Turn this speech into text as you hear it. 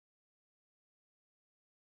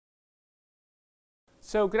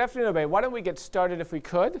So good afternoon, everybody. Why don't we get started if we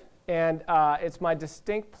could? And it's my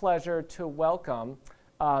distinct pleasure to welcome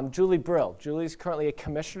Julie Brill. Julie's currently a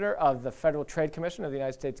commissioner of the Federal Trade Commission of the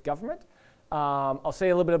United States government. I'll say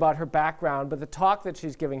a little bit about her background, but the talk that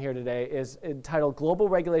she's giving here today is entitled Global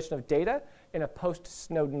Regulation of Data in a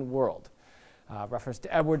Post-Snowden World. Reference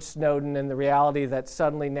to Edward Snowden and the reality that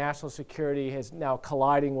suddenly national security is now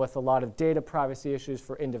colliding with a lot of data privacy issues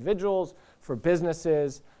for individuals, for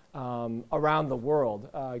businesses, around the world,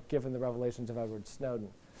 given the revelations of Edward Snowden.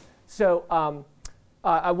 So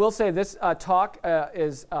I will say this talk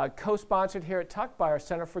is co-sponsored here at Tuck by our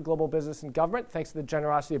Center for Global Business and Government, thanks to the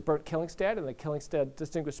generosity of Killingstad and the Killingstad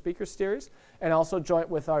Distinguished Speaker Series, and also joint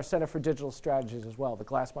with our Center for Digital Strategies as well, the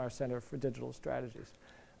Glassmeyer Center for Digital Strategies.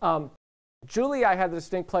 Julie, I had the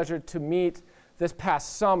distinct pleasure to meet this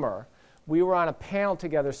past summer. We were on a panel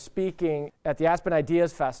together speaking at the Aspen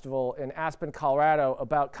Ideas Festival in Aspen, Colorado,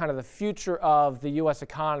 about kind of the future of the U.S.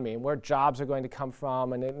 economy and where jobs are going to come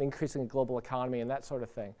from and an increasing global economy and that sort of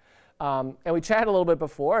thing. And we chatted a little bit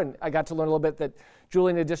before, and I got to learn a little bit that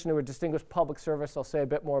Julie, in addition to her distinguished public service, I'll say a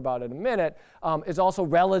bit more about it in a minute, is also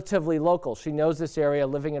relatively local. She knows this area,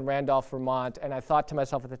 living in Randolph, Vermont, and I thought to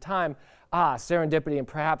myself at the time, serendipity, and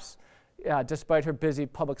perhaps despite her busy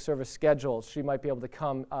public service schedule, she might be able to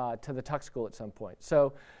come to the Tuck School at some point.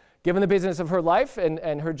 So given the business of her life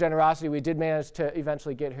and her generosity, we did manage to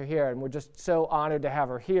eventually get her here. And we're just so honored to have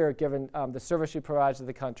her here, given the service she provides to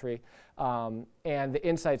the country and the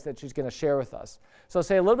insights that she's going to share with us. So I'll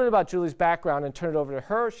say a little bit about Julie's background and turn it over to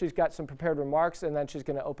her. She's got some prepared remarks, and then she's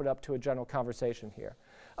going to open it up to a general conversation here.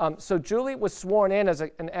 So Julie was sworn in as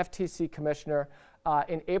an FTC Commissioner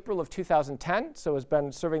in April of 2010, so has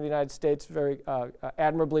been serving the United States very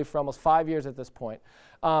admirably for almost 5 years at this point.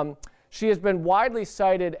 She has been widely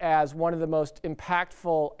cited as one of the most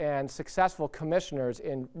impactful and successful commissioners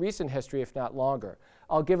in recent history, if not longer.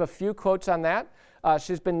 I'll give a few quotes on that.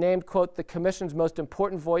 She's been named, quote, the Commission's most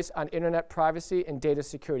important voice on internet privacy and data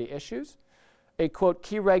security issues. A, quote,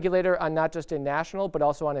 key regulator on not just a national, but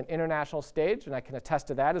also on an international stage, and I can attest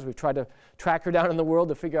to that as we've tried to track her down in the world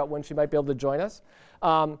to figure out when she might be able to join us.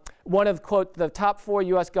 One of, quote, the top 4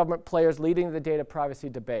 U.S. government players leading the data privacy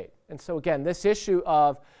debate. And so again, this issue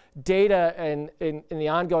of data and in the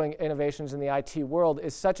ongoing innovations in the IT world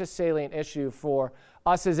is such a salient issue for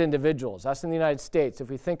us as individuals, us in the United States. If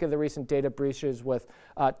we think of the recent data breaches with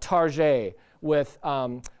Target, with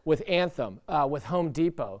Anthem, with Home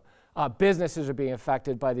Depot, businesses are being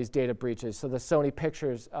affected by these data breaches, so the Sony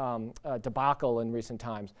Pictures debacle in recent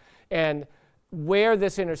times. And where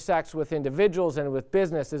this intersects with individuals and with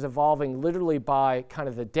business is evolving literally by kind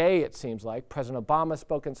of the day, it seems like. President Obama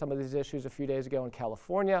spoke on some of these issues a few days ago in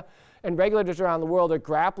California, and regulators around the world are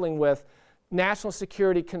grappling with national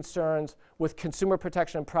security concerns, with consumer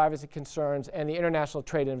protection and privacy concerns, and the international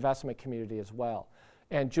trade and investment community as well.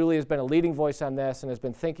 And Julie has been a leading voice on this and has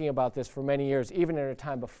been thinking about this for many years, even in her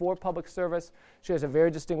time before public service. She has a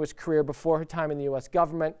very distinguished career before her time in the U.S.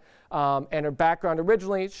 government. And her background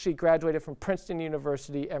originally, she graduated from Princeton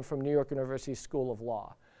University and from New York University School of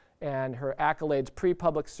Law. And her accolades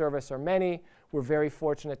pre-public service are many. We're very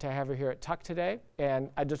fortunate to have her here at Tuck today. And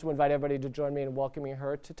I just want to invite everybody to join me in welcoming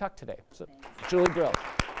her to Tuck today. So, Julie Brill.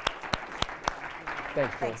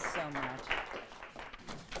 Thanks, Julie. Thanks so much.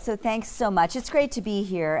 So thanks so much. It's great to be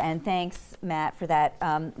here, and thanks, Matt, for that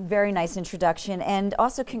very nice introduction. And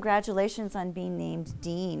also congratulations on being named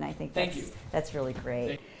Dean. I think that's really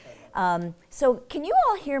great. So can you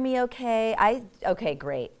all hear me okay? Okay,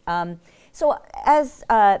 great. So as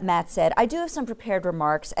Matt said, I do have some prepared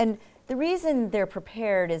remarks, and the reason they're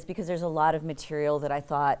prepared is because there's a lot of material that I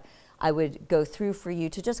thought I would go through for you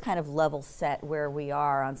to just kind of level set where we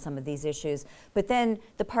are on some of these issues. But then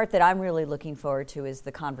the part that I'm really looking forward to is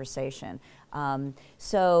the conversation. And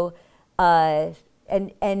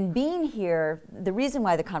being here, the reason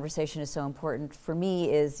why the conversation is so important for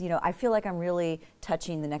me is, I feel like I'm really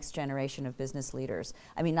touching the next generation of business leaders.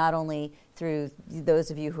 I mean, not only through those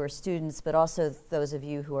of you who are students, but also those of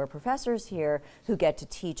you who are professors here who get to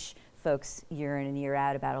teach folks year in and year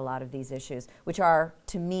out about a lot of these issues, which are,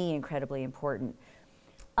 to me, incredibly important.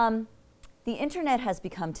 The internet has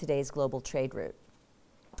become today's global trade route.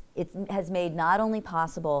 It has made not only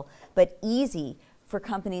possible, but easy for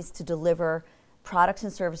companies to deliver products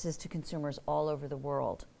and services to consumers all over the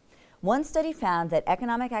world. One study found that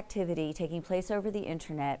economic activity taking place over the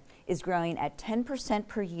internet is growing at 10%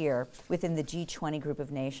 per year within the G20 group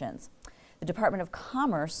of nations. The Department of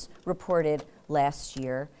Commerce reported last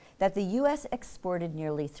year that the U.S. exported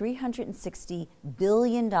nearly $360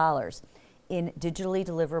 billion in digitally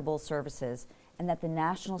deliverable services and that the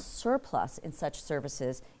national surplus in such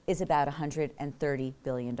services is about $130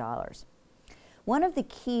 billion. One of the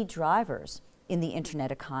key drivers in the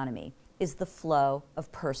internet economy is the flow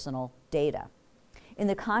of personal data. In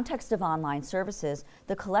the context of online services,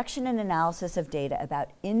 the collection and analysis of data about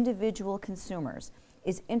individual consumers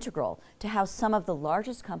is integral to how some of the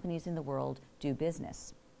largest companies in the world do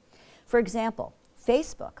business. For example,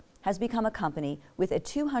 Facebook has become a company with a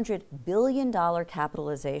 $200 billion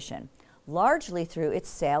capitalization, largely through its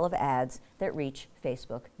sale of ads that reach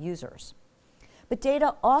Facebook users. But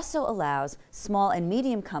data also allows small and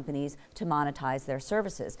medium companies to monetize their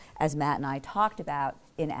services, as Matt and I talked about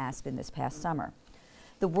in Aspen this past summer.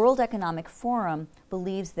 The World Economic Forum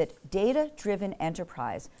believes that data-driven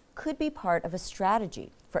enterprise could be part of a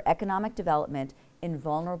strategy for economic development in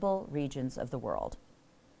vulnerable regions of the world.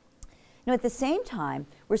 Now, at the same time,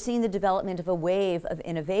 we're seeing the development of a wave of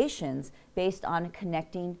innovations based on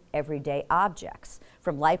connecting everyday objects,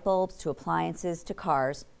 from light bulbs to appliances to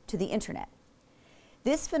cars to the internet.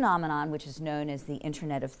 This phenomenon, which is known as the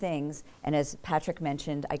Internet of Things, and as Patrick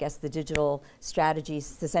mentioned, I guess the digital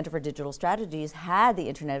strategies, the Center for Digital Strategies had the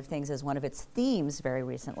Internet of Things as one of its themes very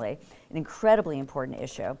recently, an incredibly important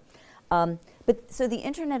issue. So the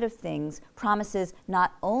Internet of Things promises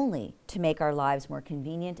not only to make our lives more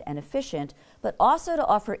convenient and efficient, but also to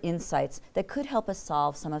offer insights that could help us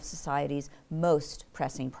solve some of society's most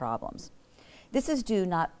pressing problems. This is due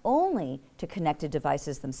not only to connected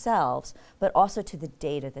devices themselves, but also to the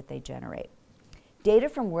data that they generate. Data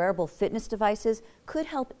from wearable fitness devices could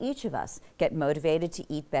help each of us get motivated to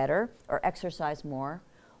eat better or exercise more,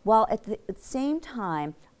 while at the same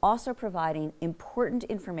time also providing important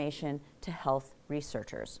information to health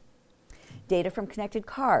researchers. Data from connected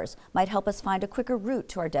cars might help us find a quicker route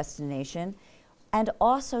to our destination and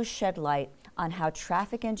also shed light on how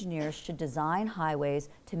traffic engineers should design highways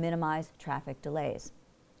to minimize traffic delays.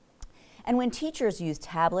 And when teachers use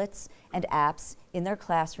tablets and apps in their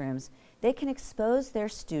classrooms, they can expose their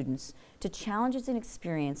students to challenges and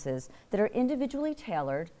experiences that are individually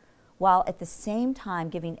tailored, while at the same time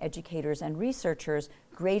giving educators and researchers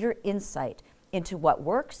greater insight into what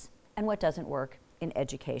works and what doesn't work in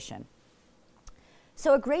education.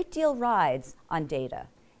 So a great deal rides on data,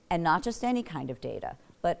 and not just any kind of data,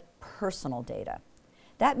 but personal data.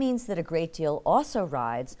 That means that a great deal also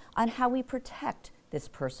rides on how we protect this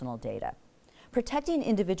personal data. Protecting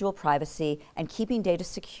individual privacy and keeping data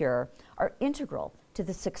secure are integral to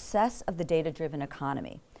the success of the data-driven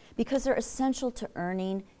economy because they're essential to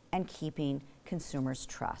earning and keeping consumers'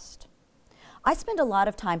 trust. I spend a lot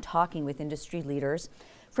of time talking with industry leaders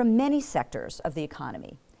from many sectors of the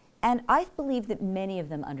economy, and I believe that many of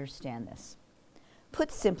them understand this.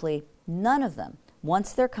 Put simply, none of them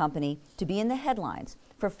wants their company to be in the headlines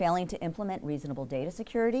for failing to implement reasonable data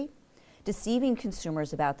security, deceiving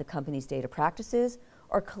consumers about the company's data practices,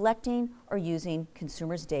 or collecting or using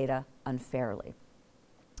consumers' data unfairly.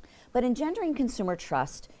 But engendering consumer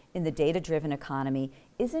trust in the data-driven economy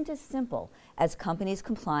isn't as simple as companies'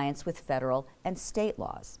 compliance with federal and state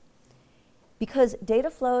laws. Because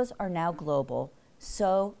data flows are now global,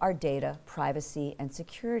 so are data privacy and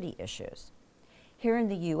security issues. Here in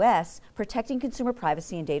the US, protecting consumer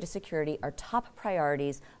privacy and data security are top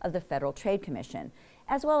priorities of the Federal Trade Commission,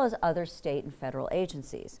 as well as other state and federal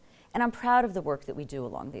agencies. And I'm proud of the work that we do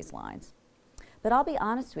along these lines. But I'll be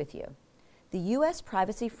honest with you, the US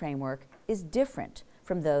privacy framework is different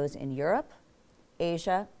from those in Europe,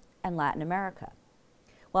 Asia, and Latin America.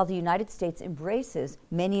 While the United States embraces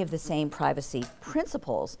many of the same privacy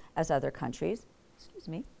principles as other countries, excuse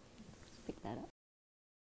me, pick that up.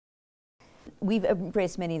 We've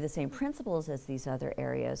embraced many of the same principles as these other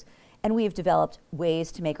areas, and we have developed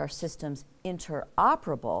ways to make our systems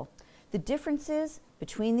interoperable. The differences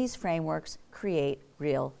between these frameworks create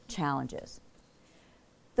real challenges.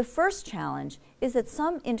 The first challenge is that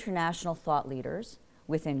some international thought leaders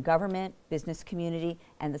within government, business community,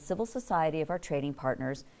 and the civil society of our trading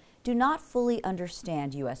partners do not fully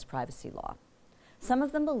understand US privacy law. Some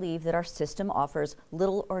of them believe that our system offers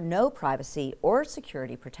little or no privacy or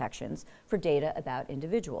security protections for data about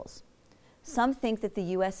individuals. Some think that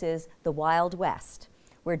the US is the Wild West,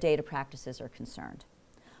 where data practices are concerned.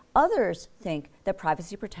 Others think that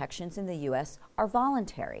privacy protections in the US are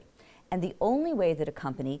voluntary, and the only way that a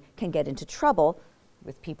company can get into trouble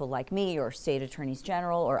with people like me or state attorneys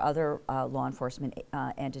general or other law enforcement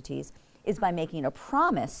entities is by making a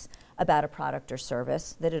promise about a product or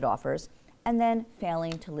service that it offers and then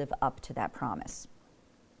failing to live up to that promise.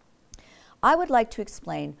 I would like to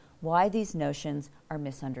explain why these notions are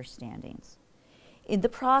misunderstandings. In the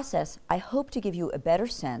process, I hope to give you a better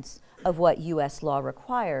sense of what US law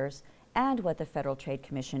requires and what the Federal Trade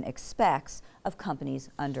Commission expects of companies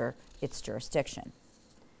under its jurisdiction.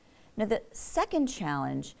 Now, the second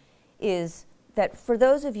challenge is that for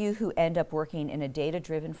those of you who end up working in a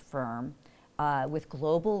data-driven firm with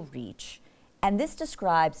global reach, and this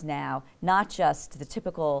describes now not just the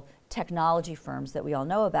typical technology firms that we all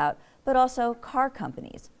know about, but also car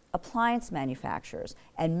companies, appliance manufacturers,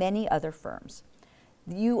 and many other firms.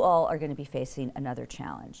 You all are going to be facing another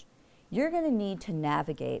challenge. You're going to need to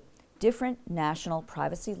navigate different national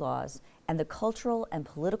privacy laws and the cultural and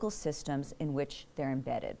political systems in which they're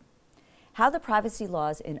embedded. How the privacy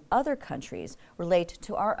laws in other countries relate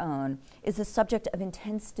to our own is the subject of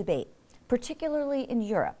intense debate, particularly in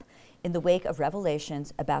Europe, in the wake of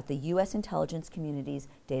revelations about the U.S. intelligence community's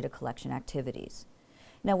data collection activities.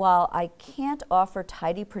 Now, while I can't offer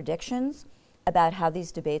tidy predictions about how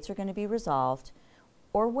these debates are going to be resolved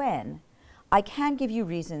or when, I can give you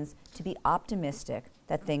reasons to be optimistic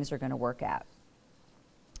that things are going to work out.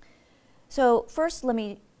 So first, let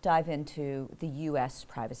me dive into the U.S.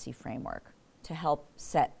 privacy framework to help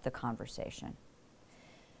set the conversation.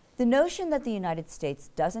 The notion that the United States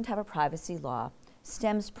doesn't have a privacy law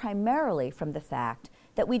stems primarily from the fact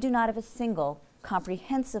that we do not have a single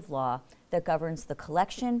comprehensive law that governs the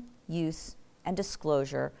collection, use, and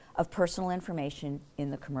disclosure of personal information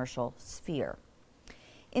in the commercial sphere.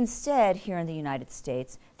 Instead, here in the United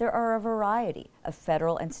States, there are a variety of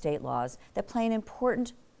federal and state laws that play an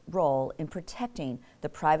important role in protecting the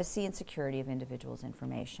privacy and security of individuals'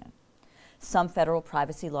 information. Some federal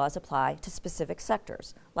privacy laws apply to specific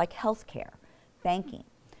sectors, like healthcare, banking,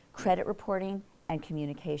 credit reporting, and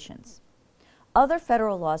communications. Other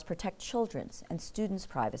federal laws protect children's and students'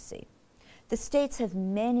 privacy. The states have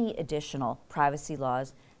many additional privacy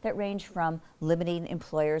laws that range from limiting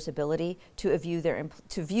employers' ability to view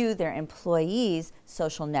their employees'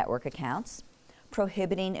 social network accounts,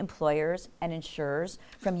 prohibiting employers and insurers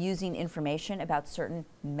from using information about certain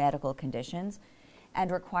medical conditions, and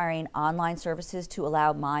requiring online services to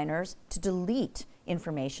allow minors to delete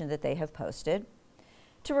information that they have posted,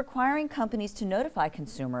 to requiring companies to notify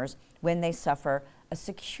consumers when they suffer a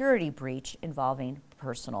security breach involving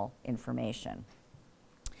personal information.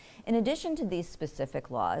 In addition to these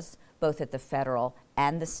specific laws, both at the federal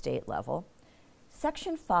and the state level,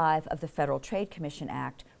 Section 5 of the Federal Trade Commission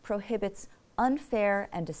Act prohibits unfair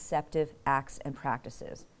and deceptive acts and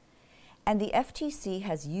practices. And the FTC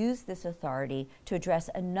has used this authority to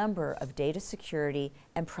address a number of data security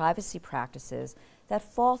and privacy practices that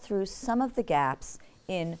fall through some of the gaps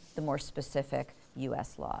in the more specific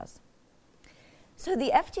U.S. laws. So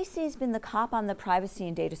the FTC has been the cop on the privacy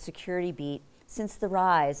and data security beat since the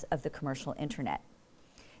rise of the commercial internet.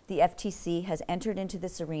 The FTC has entered into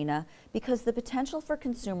this arena because the potential for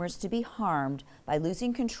consumers to be harmed by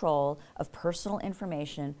losing control of personal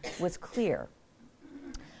information was clear.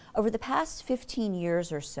 Over the past 15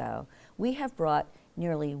 years or so, we have brought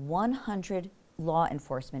nearly 100 law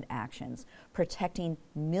enforcement actions protecting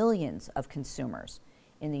millions of consumers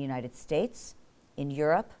in the United States, in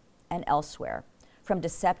Europe, and elsewhere from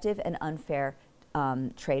deceptive and unfair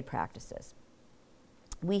trade practices.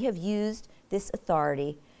 We have used this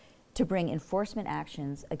authority to bring enforcement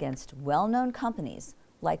actions against well-known companies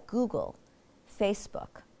like Google,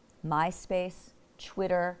 Facebook, MySpace,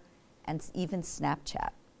 Twitter, and even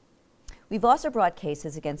Snapchat. We've also brought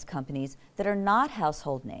cases against companies that are not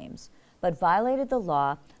household names, but violated the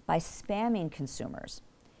law by spamming consumers,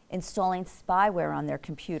 installing spyware on their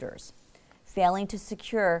computers, failing to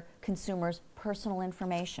secure consumers' personal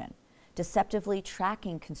information, deceptively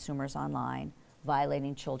tracking consumers online,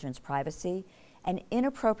 violating children's privacy, and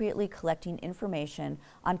inappropriately collecting information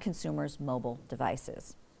on consumers' mobile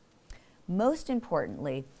devices. Most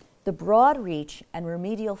importantly, the broad reach and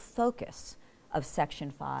remedial focus of Section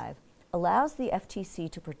 5 allows the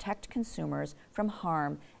FTC to protect consumers from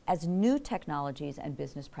harm as new technologies and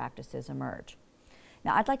business practices emerge.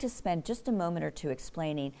 Now, I'd like to spend just a moment or two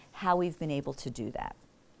explaining how we've been able to do that.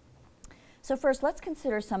 So first, let's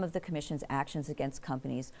consider some of the Commission's actions against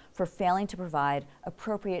companies for failing to provide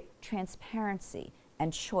appropriate transparency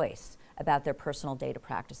and choice about their personal data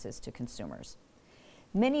practices to consumers.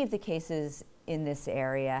 Many of the cases in this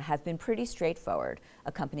area have been pretty straightforward.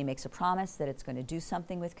 A company makes a promise that it's going to do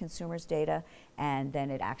something with consumers' data, and then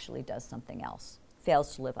it actually does something else,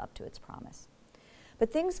 fails to live up to its promise.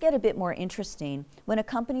 But things get a bit more interesting when a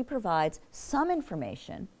company provides some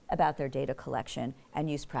information about their data collection and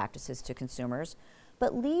use practices to consumers,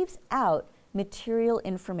 but leaves out material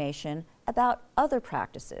information about other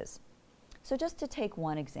practices. So just to take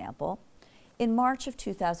one example, in March of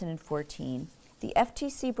 2014, the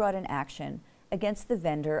FTC brought an action against the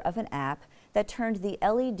vendor of an app that turned the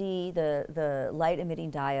LED, the light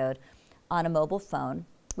emitting diode, on a mobile phone,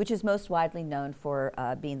 which is most widely known for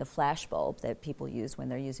being the flash bulb that people use when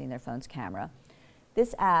they're using their phone's camera.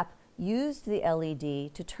 This app used the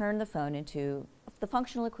LED to turn the phone into the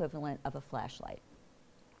functional equivalent of a flashlight.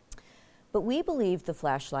 But we believed the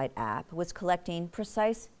flashlight app was collecting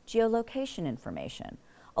precise geolocation information,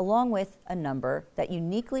 along with a number that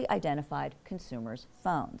uniquely identified consumers'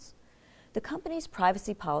 phones. The company's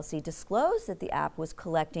privacy policy disclosed that the app was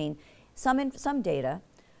collecting some data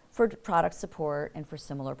for product support and for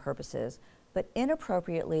similar purposes, but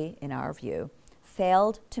inappropriately, in our view,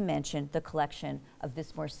 failed to mention the collection of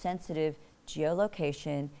this more sensitive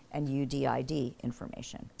geolocation and UDID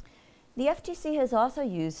information. The FTC has also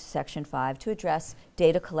used Section 5 to address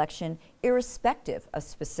data collection irrespective of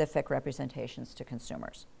specific representations to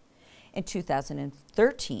consumers. In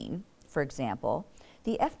 2013, for example,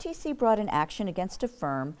 the FTC brought an action against a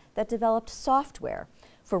firm that developed software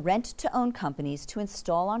for rent-to-own companies to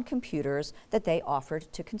install on computers that they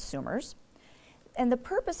offered to consumers. And the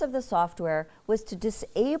purpose of the software was to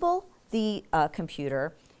disable the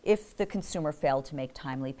computer if the consumer failed to make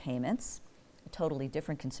timely payments, a totally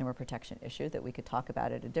different consumer protection issue that we could talk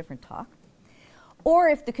about at a different talk, or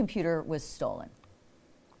if the computer was stolen.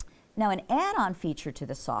 Now, an add-on feature to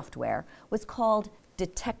the software was called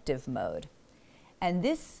detective mode. And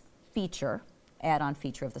this feature, add-on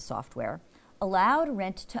feature of the software, allowed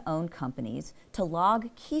rent-to-own companies to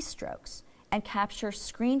log keystrokes and capture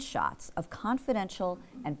screenshots of confidential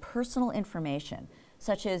and personal information,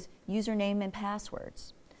 such as username and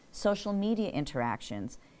passwords, social media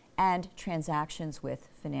interactions, and transactions with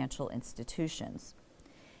financial institutions.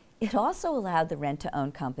 It also allowed the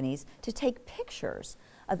rent-to-own companies to take pictures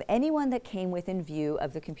of anyone that came within view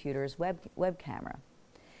of the computer's web camera,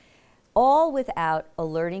 all without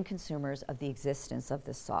alerting consumers of the existence of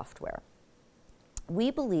this software.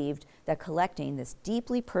 We believed that collecting this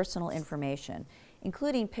deeply personal information,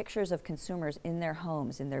 including pictures of consumers in their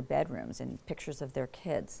homes, in their bedrooms, and pictures of their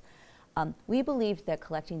kids, we believed that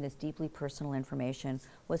collecting this deeply personal information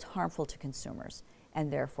was harmful to consumers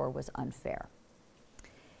and therefore was unfair.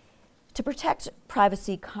 To protect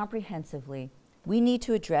privacy comprehensively, we need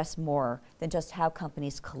to address more than just how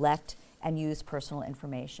companies collect and use personal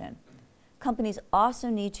information. Companies also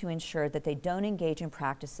need to ensure that they don't engage in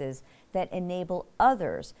practices that enable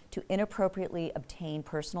others to inappropriately obtain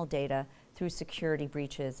personal data through security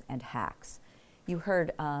breaches and hacks. You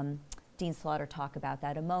heard Dean Slaughter talk about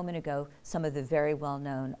that a moment ago, some of the very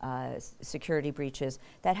well-known security breaches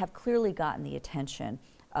that have clearly gotten the attention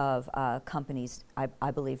of companies,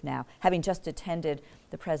 I believe now. Having just attended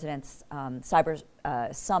the President's Cyber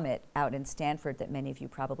Summit out in Stanford that many of you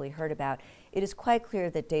probably heard about, it is quite clear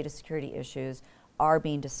that data security issues are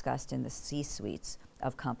being discussed in the C-suites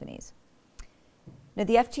of companies. Now,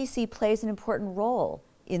 the FTC plays an important role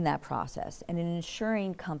in that process and in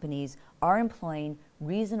ensuring companies are employing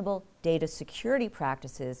reasonable data security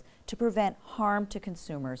practices to prevent harm to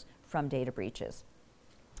consumers from data breaches.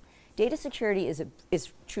 Data security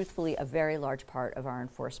is truthfully a very large part of our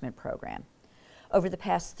enforcement program. Over the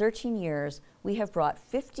past 13 years, we have brought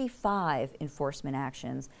 55 enforcement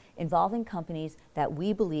actions involving companies that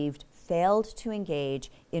we believed failed to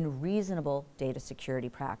engage in reasonable data security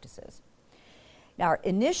practices. Now, our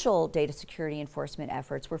initial data security enforcement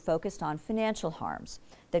efforts were focused on financial harms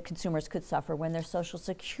that consumers could suffer when their social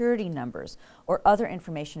security numbers or other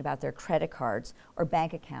information about their credit cards or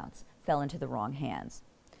bank accounts fell into the wrong hands.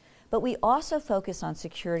 But we also focus on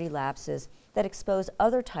security lapses that expose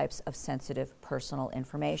other types of sensitive personal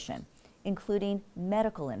information, including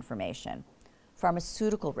medical information,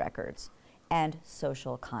 pharmaceutical records, and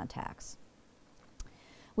social contacts.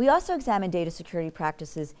 We also examine data security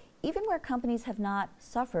practices even where companies have not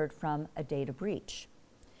suffered from a data breach.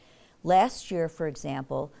 Last year, for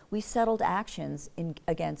example, we settled actions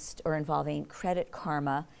against or involving Credit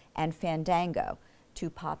Karma and Fandango, two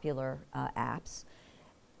popular apps,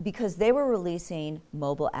 because they were releasing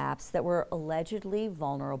mobile apps that were allegedly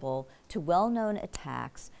vulnerable to well-known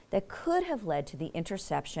attacks that could have led to the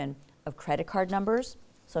interception of credit card numbers,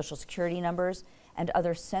 social security numbers, and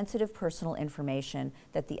other sensitive personal information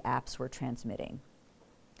that the apps were transmitting.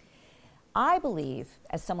 I believe,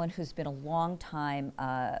 as someone who's been a long time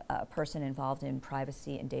person involved in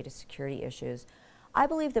privacy and data security issues, I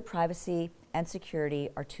believe that privacy and security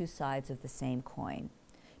are two sides of the same coin,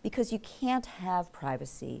 because you can't have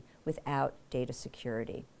privacy without data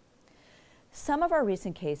security. Some of our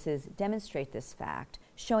recent cases demonstrate this fact,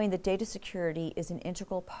 showing that data security is an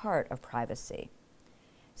integral part of privacy.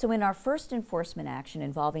 So in our first enforcement action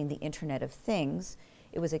involving the Internet of Things,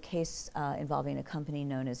 It was a case involving a company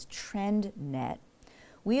known as TrendNet.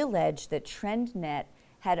 We alleged that TrendNet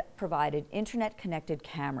had provided internet-connected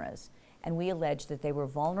cameras, and we alleged that they were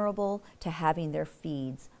vulnerable to having their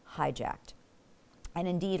feeds hijacked. And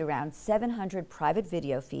indeed, around 700 private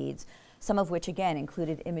video feeds, some of which again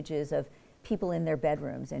included images of people in their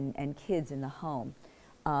bedrooms and kids in the home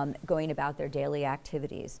going about their daily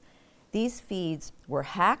activities. These feeds were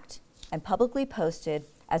hacked and publicly posted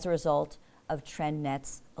as a result of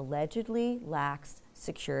TrendNet's allegedly lax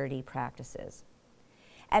security practices.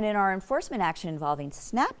 And in our enforcement action involving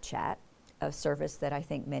Snapchat, a service that I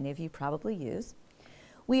think many of you probably use,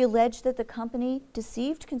 we alleged that the company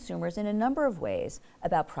deceived consumers in a number of ways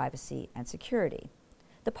about privacy and security.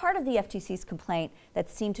 The part of the FTC's complaint that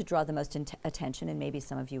seemed to draw the most attention, and maybe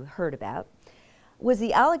some of you heard about, was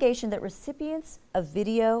the allegation that recipients of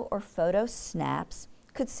video or photo snaps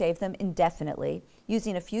could save them indefinitely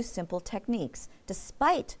using a few simple techniques,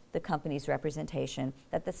 despite the company's representation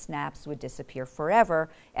that the snaps would disappear forever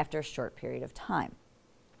after a short period of time.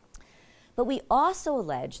 But we also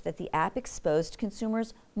alleged that the app exposed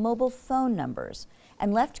consumers' mobile phone numbers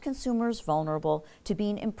and left consumers vulnerable to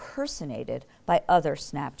being impersonated by other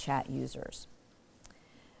Snapchat users.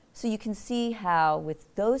 So you can see how,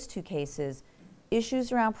 with those two cases,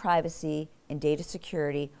 issues around privacy and data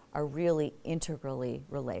security are really integrally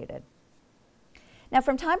related. Now,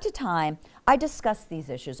 from time to time, I discuss these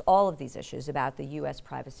issues, all of these issues about the US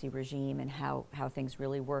privacy regime and how things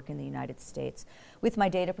really work in the United States with my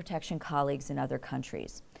data protection colleagues in other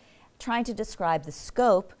countries, trying to describe the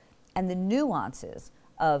scope and the nuances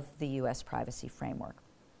of the US privacy framework.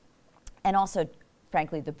 And also,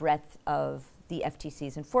 frankly, the breadth of the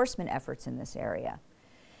FTC's enforcement efforts in this area.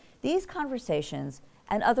 These conversations,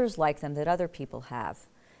 and others like them that other people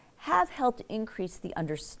have helped increase the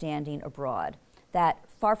understanding abroad that,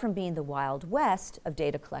 far from being the Wild West of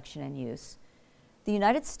data collection and use, the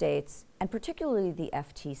United States, and particularly the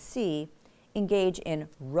FTC, engage in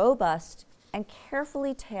robust and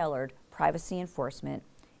carefully tailored privacy enforcement,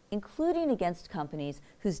 including against companies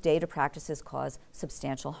whose data practices cause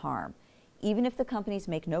substantial harm, even if the companies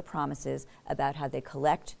make no promises about how they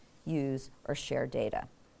collect, use, or share data.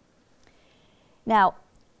 Now,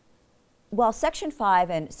 while Section 5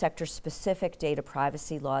 and sector-specific data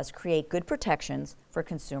privacy laws create good protections for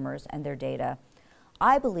consumers and their data,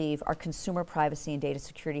 I believe our consumer privacy and data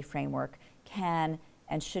security framework can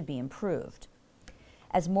and should be improved.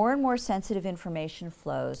 As more and more sensitive information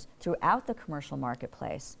flows throughout the commercial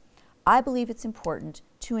marketplace, I believe it's important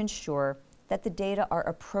to ensure that the data are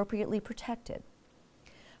appropriately protected.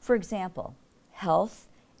 For example, health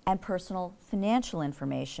and personal financial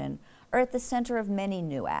information are at the center of many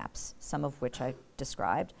new apps, some of which I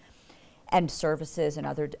described, and services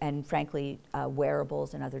and frankly,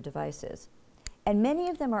 wearables and other devices. And many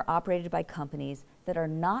of them are operated by companies that are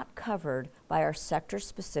not covered by our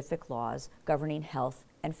sector-specific laws governing health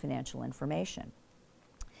and financial information.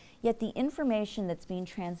 Yet the information that's being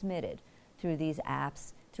transmitted through these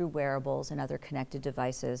apps, through wearables and other connected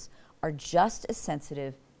devices, are just as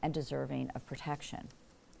sensitive and deserving of protection.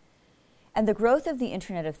 And the growth of the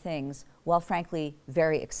Internet of Things, while frankly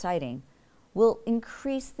very exciting, will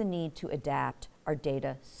increase the need to adapt our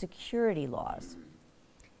data security laws.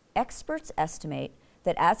 Experts estimate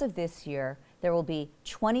that as of this year, there will be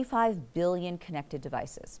 25 billion connected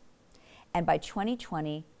devices. And by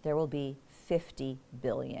 2020, there will be 50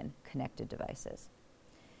 billion connected devices.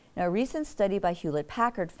 Now, a recent study by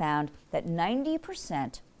Hewlett-Packard found that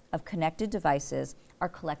 90% of connected devices are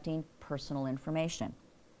collecting personal information.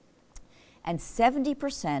 And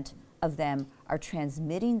 70% of them are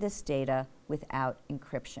transmitting this data without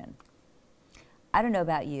encryption. I don't know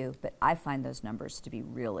about you, but I find those numbers to be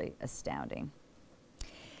really astounding.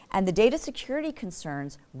 And the data security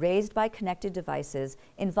concerns raised by connected devices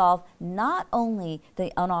involve not only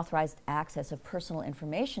the unauthorized access of personal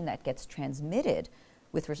information that gets transmitted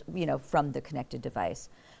from the connected device,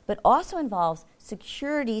 but also involves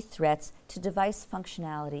security threats to device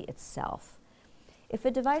functionality itself. If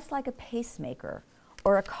a device like a pacemaker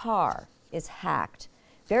or a car is hacked,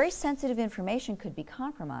 very sensitive information could be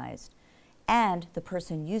compromised, and the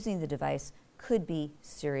person using the device could be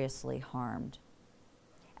seriously harmed.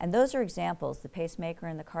 And those are examples, the pacemaker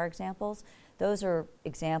and the car examples, those are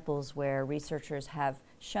examples where researchers have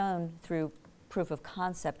shown through proof of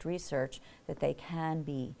concept research that they can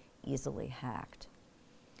be easily hacked.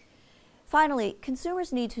 Finally,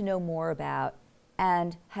 consumers need to know more about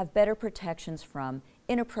and have better protections from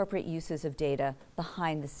inappropriate uses of data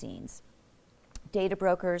behind the scenes. Data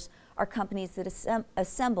brokers are companies that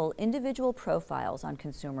assemble individual profiles on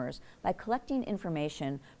consumers by collecting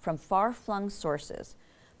information from far-flung sources,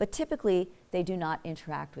 but typically they do not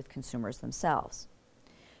interact with consumers themselves.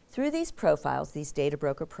 Through these profiles, these data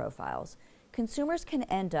broker profiles, consumers can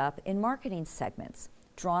end up in marketing segments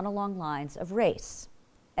drawn along lines of race,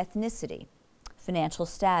 ethnicity, financial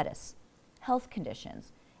status, health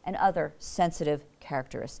conditions, and other sensitive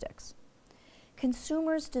characteristics.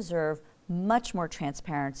 Consumers deserve much more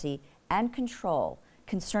transparency and control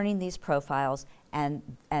concerning these profiles and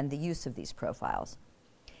the use of these profiles.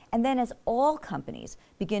 And then as all companies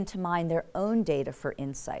begin to mine their own data for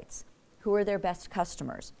insights, who are their best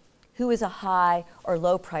customers, who is a high or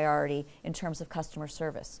low priority in terms of customer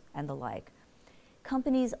service and the like,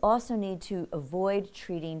 companies also need to avoid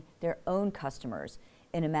treating their own customers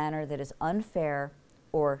in a manner that is unfair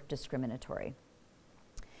or discriminatory.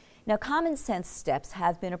 Now, common sense steps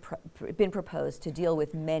have been proposed to deal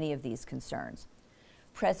with many of these concerns.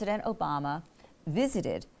 President Obama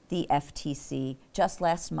visited the FTC just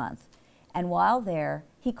last month, and while there,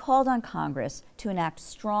 he called on Congress to enact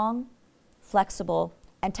strong, flexible,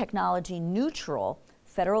 and technology-neutral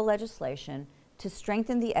federal legislation to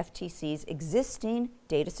strengthen the FTC's existing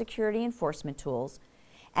data security enforcement tools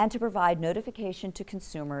and to provide notification to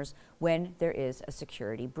consumers when there is a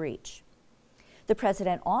security breach. The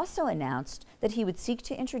president also announced that he would seek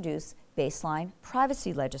to introduce baseline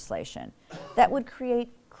privacy legislation that would create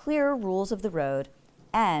clearer rules of the road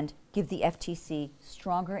and give the FTC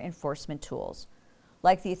stronger enforcement tools,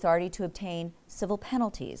 like the authority to obtain civil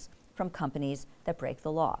penalties from companies that break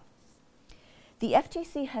the law. The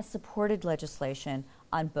FTC has supported legislation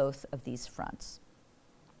on both of these fronts.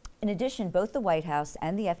 In addition, both the White House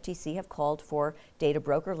and the FTC have called for data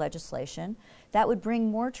broker legislation that would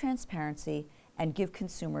bring more transparency and give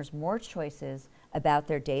consumers more choices about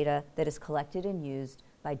their data that is collected and used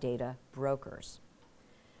by data brokers.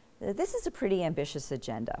 This is a pretty ambitious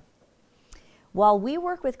agenda. While we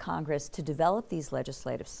work with Congress to develop these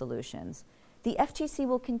legislative solutions, the FTC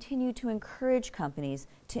will continue to encourage companies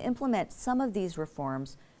to implement some of these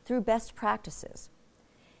reforms through best practices.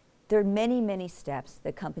 There are many, many steps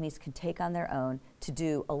that companies can take on their own to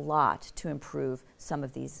do a lot to improve some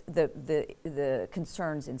of these, the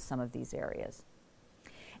concerns in some of these areas.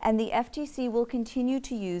 And the FTC will continue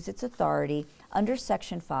to use its authority under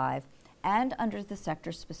Section 5 and under the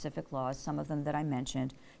sector-specific laws, some of them that I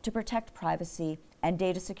mentioned, to protect privacy and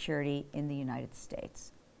data security in the United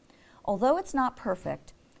States. Although it's not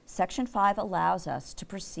perfect, Section 5 allows us to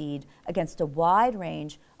proceed against a wide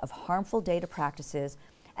range of harmful data practices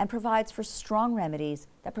and provides for strong remedies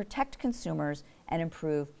that protect consumers and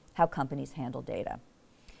improve how companies handle data.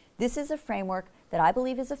 This is a framework that I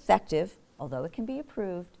believe is effective, although it can be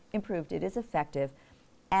improved, it is effective,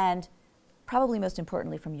 and probably most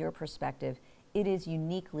importantly from your perspective, it is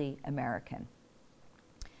uniquely American.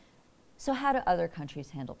 So how do other countries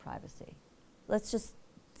handle privacy? Let's just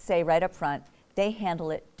say right up front, they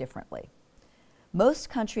handle it differently. Most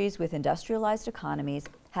countries with industrialized economies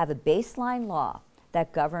have a baseline law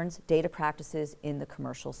that governs data practices in the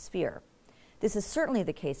commercial sphere. This is certainly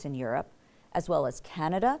the case in Europe, as well as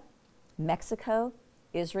Canada, Mexico,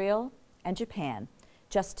 Israel, and Japan,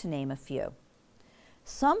 just to name a few.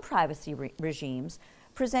 Some privacy regimes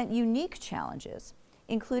present unique challenges,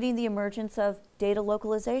 including the emergence of data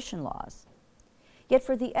localization laws. Yet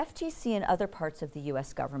for the FTC and other parts of the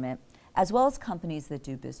US government, as well as companies that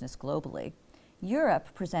do business globally, Europe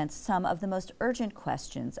presents some of the most urgent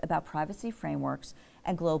questions about privacy frameworks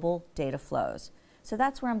and global data flows. So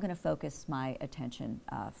that's where I'm going to focus my attention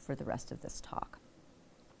for the rest of this talk.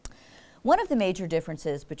 One of the major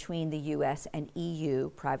differences between the US and EU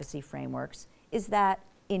privacy frameworks is that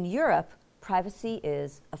in Europe, privacy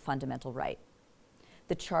is a fundamental right.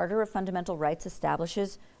 The Charter of Fundamental Rights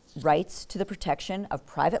establishes rights to the protection of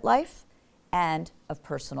private life and of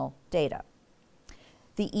personal data.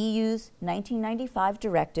 The EU's 1995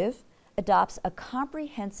 directive adopts a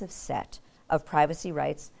comprehensive set of privacy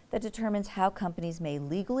rights that determines how companies may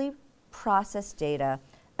legally process data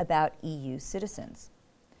about EU citizens.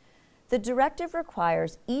 The directive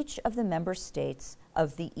requires each of the member states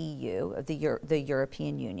of the EU, of the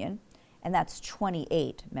European Union, and that's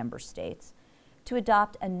 28 member states, to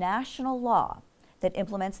adopt a national law that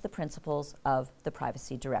implements the principles of the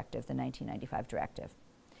Privacy Directive, the 1995 directive.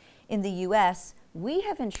 In the US, we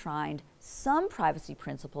have enshrined some privacy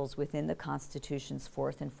principles within the Constitution's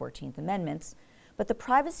 4th and 14th Amendments, but the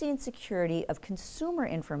privacy and security of consumer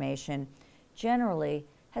information generally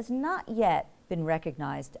has not yet been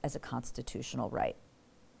recognized as a constitutional right.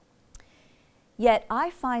 Yet I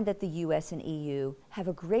find that the US and EU have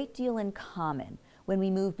a great deal in common when we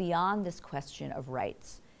move beyond this question of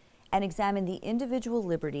rights and examine the individual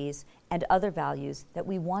liberties and other values that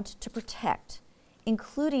we want to protect,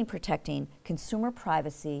 including protecting consumer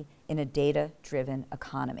privacy in a data-driven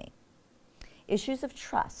economy. Issues of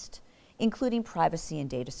trust, including privacy and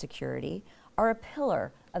data security, are a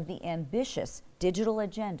pillar of the ambitious digital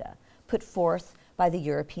agenda put forth by the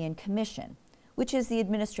European Commission, which is the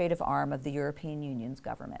administrative arm of the European Union's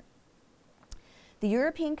government. The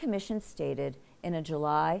European Commission stated in a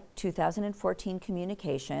July 2014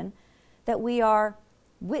 communication that we are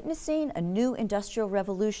witnessing a new industrial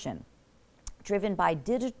revolution driven by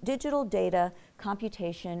digital data,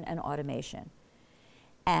 computation, and automation.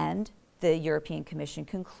 And the European Commission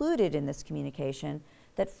concluded in this communication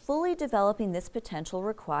that fully developing this potential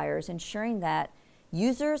requires ensuring that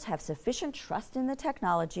users have sufficient trust in the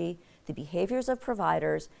technology, the behaviors of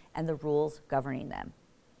providers, and the rules governing them,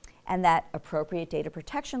 and that appropriate data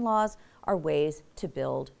protection laws are ways to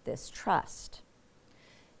build this trust.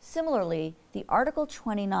 Similarly, the Article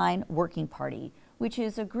 29 Working Party, which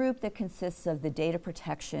is a group that consists of the data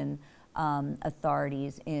protection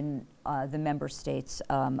authorities in the member states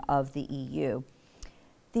of the EU.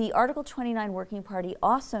 The Article 29 Working Party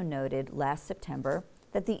also noted last September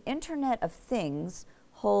that the Internet of Things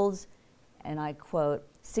holds, and I quote,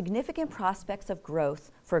 significant prospects of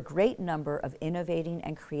growth for a great number of innovating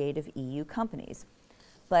and creative EU companies.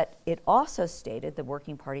 But it also stated, the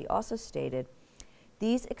Working Party also stated,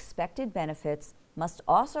 these expected benefits must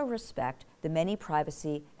also respect the many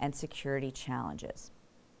privacy and security challenges.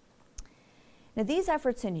 Now, these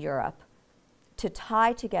efforts in Europe to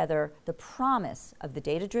tie together the promise of the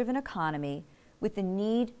data-driven economy with the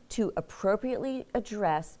need to appropriately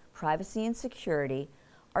address privacy and security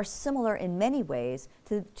are similar in many ways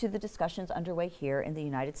to the discussions underway here in the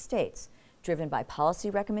United States, driven by policy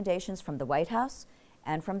recommendations from the White House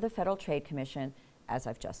and from the Federal Trade Commission, as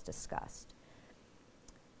I've just discussed.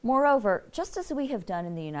 Moreover, just as we have done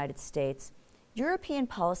in the United States, European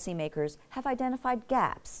policymakers have identified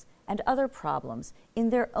gaps and other problems in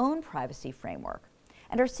their own privacy framework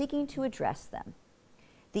and are seeking to address them.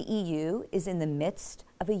 The EU is in the midst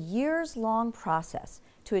of a years-long process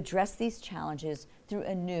to address these challenges through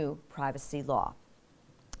a new privacy law.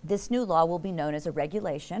 This new law will be known as a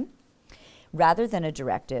regulation rather than a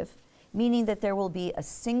directive, meaning that there will be a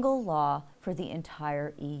single law for the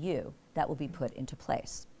entire EU that will be put into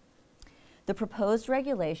place. The proposed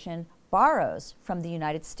regulation borrows from the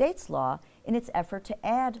United States law in its effort to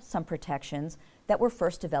add some protections that were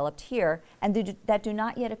first developed here and that do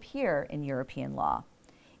not yet appear in European law,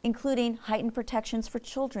 including heightened protections for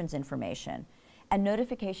children's information and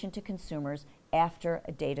notification to consumers after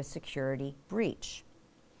a data security breach.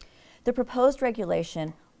 The proposed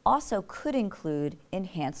regulation also could include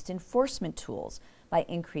enhanced enforcement tools by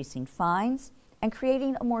increasing fines and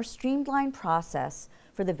creating a more streamlined process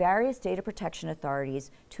for the various data protection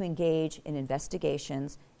authorities to engage in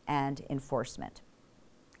investigations and enforcement.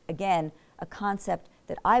 Again, a concept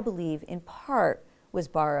that I believe in part was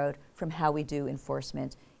borrowed from how we do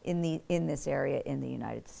enforcement in this area in the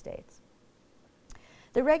United States.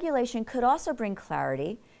 The regulation could also bring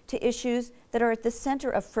clarity to issues that are at the center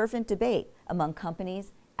of fervent debate among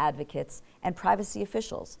companies, advocates, and privacy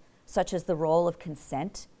officials, such as the role of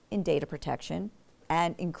consent in data protection,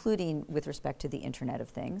 and including with respect to the Internet of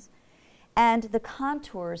Things, and the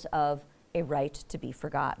contours of a right to be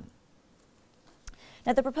forgotten.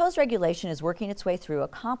 Now, the proposed regulation is working its way through a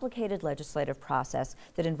complicated legislative process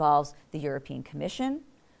that involves the European Commission,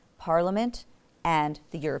 Parliament, and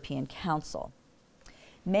the European Council.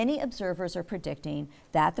 Many observers are predicting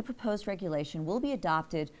that the proposed regulation will be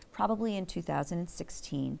adopted probably in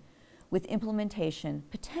 2016, with implementation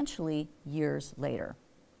potentially years later.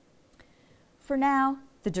 For now,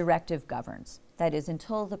 the directive governs. That is,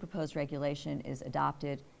 until the proposed regulation is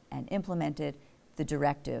adopted and implemented, the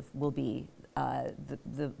directive will be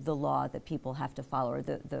the law that people have to follow, or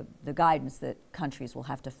the guidance that countries will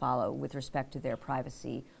have to follow with respect to their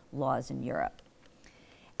privacy laws in Europe.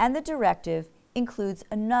 And the directive includes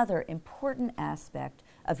another important aspect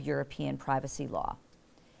of European privacy law.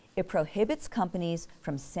 It prohibits companies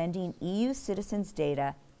from sending EU citizens'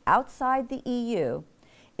 data outside the EU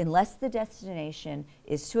unless the destination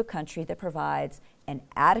is to a country that provides an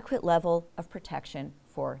adequate level of protection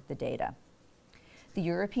for the data. The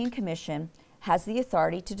European Commission has the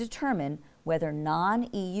authority to determine whether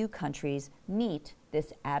non-EU countries meet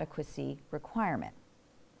this adequacy requirement.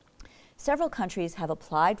 Several countries have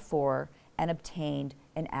applied for and obtained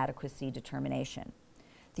an adequacy determination.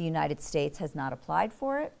 The United States has not applied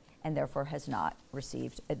for it, and therefore has not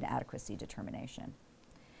received an adequacy determination.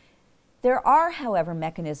 There are, however,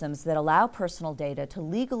 mechanisms that allow personal data to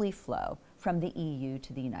legally flow from the EU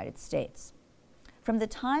to the United States. From the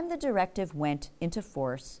time the directive went into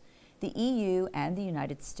force, the EU and the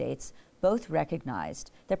United States both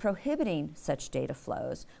recognized that prohibiting such data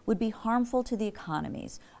flows would be harmful to the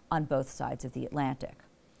economies on both sides of the Atlantic.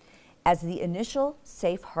 As the initial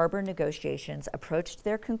safe harbor negotiations approached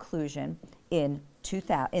their conclusion in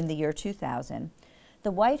the year 2000,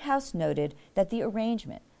 the White House noted that the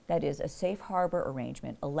arrangement, that is, a safe harbor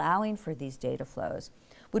arrangement allowing for these data flows,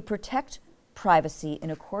 would protect privacy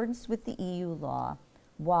in accordance with the EU law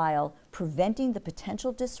while preventing the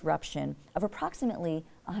potential disruption of approximately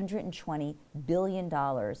 $120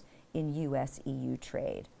 billion in US-EU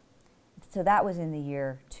trade. So that was in the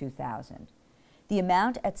year 2000. The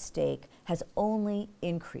amount at stake has only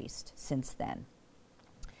increased since then.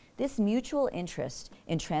 This mutual interest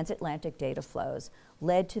in transatlantic data flows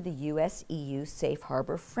led to the US-EU Safe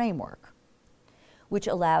Harbor Framework, which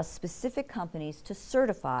allows specific companies to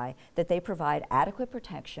certify that they provide adequate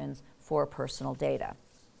protections for personal data.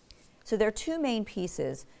 So there are two main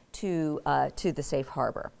pieces to the safe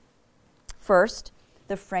harbor. First,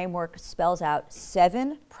 the framework spells out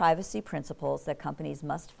 7 privacy principles that companies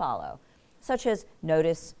must follow, such as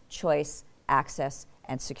notice, choice, access,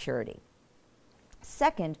 and security.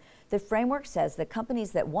 Second, the framework says that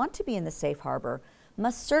companies that want to be in the safe harbor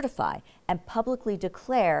must certify and publicly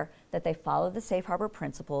declare that they follow the safe harbor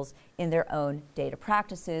principles in their own data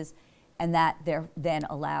practices, and that then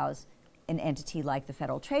allows an entity like the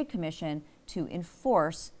Federal Trade Commission to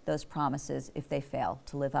enforce those promises if they fail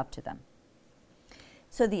to live up to them.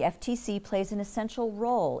 So the FTC plays an essential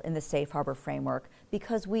role in the safe harbor framework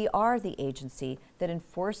because we are the agency that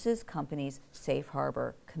enforces companies' safe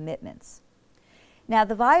harbor commitments. Now,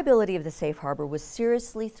 the viability of the safe harbor was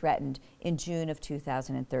seriously threatened in June of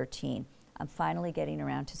 2013. I'm finally getting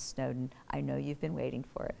around to Snowden. I know you've been waiting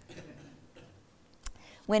for it.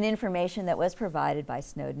 When information that was provided by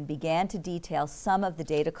Snowden began to detail some of the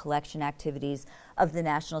data collection activities of the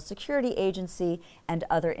National Security Agency and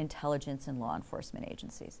other intelligence and law enforcement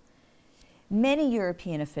agencies. Many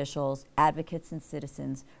European officials, advocates, and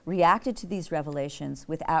citizens reacted to these revelations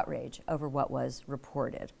with outrage over what was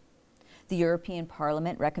reported. The European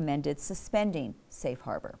Parliament recommended suspending safe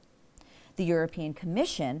harbor. The European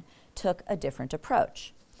Commission took a different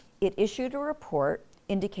approach. It issued a report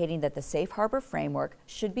indicating that the safe harbor framework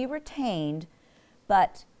should be retained,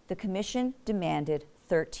 but the Commission demanded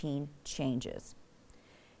 13 changes.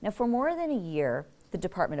 Now, for more than a year, the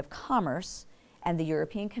Department of Commerce and the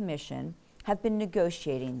European Commission have been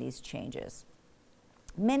negotiating these changes.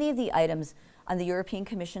 Many of the items on the European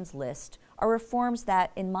Commission's list are reforms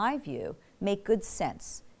that, in my view, make good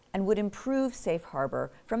sense and would improve safe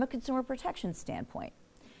harbor from a consumer protection standpoint.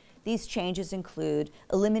 These changes include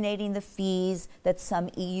eliminating the fees that some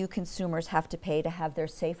EU consumers have to pay to have their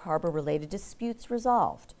safe harbor-related disputes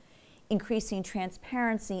resolved, increasing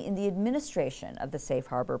transparency in the administration of the safe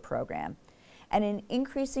harbor program, and in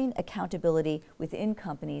increasing accountability within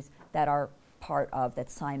companies that are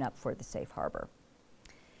that sign up for the safe harbor.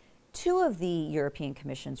 2 of the European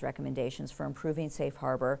Commission's recommendations for improving safe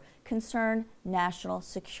harbor concern national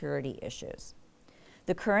security issues.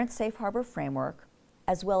 The current safe harbor framework,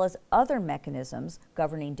 as well as other mechanisms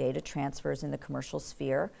governing data transfers in the commercial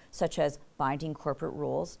sphere, such as binding corporate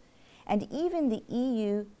rules, and even the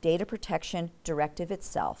EU Data Protection Directive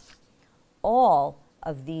itself, all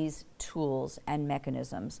of these tools and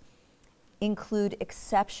mechanisms include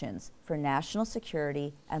exceptions for national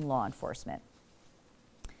security and law enforcement.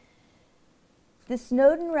 The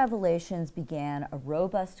Snowden revelations began a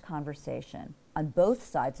robust conversation on both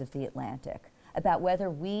sides of the Atlantic about whether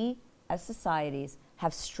we, as societies,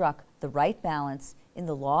 have struck the right balance in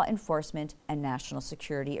the law enforcement and national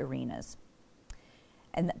security arenas.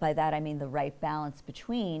 And by that I mean the right balance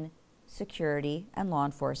between security and law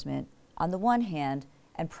enforcement on the one hand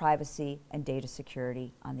and privacy and data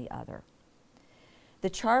security on the other. The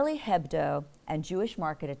Charlie Hebdo and Jewish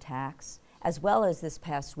market attacks, as well as this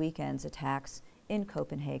past weekend's attacks in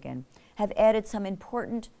Copenhagen, have added some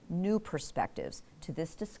important new perspectives to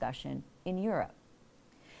this discussion in Europe.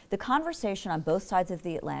 The conversation on both sides of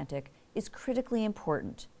the Atlantic is critically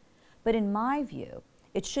important, but in my view,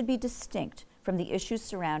 it should be distinct from the issues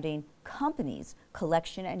surrounding companies'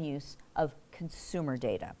 collection and use of consumer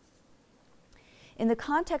data. In the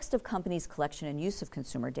context of companies' collection and use of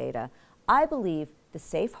consumer data, I believe the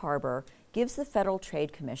safe harbor gives the Federal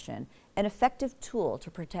Trade Commission an effective tool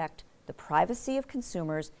to protect the privacy of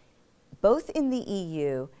consumers both in the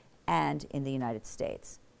EU and in the United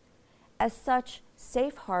States. As such,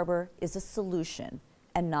 safe harbor is a solution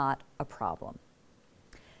and not a problem.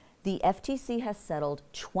 The FTC has settled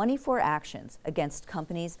 24 actions against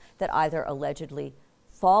companies that either allegedly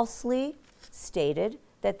falsely stated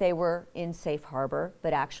that they were in safe harbor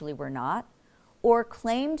but actually were not, or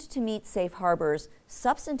claimed to meet safe harbor's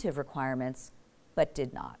substantive requirements but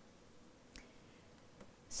did not.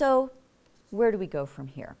 So where do we go from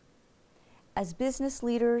here? As business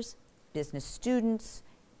leaders, business students,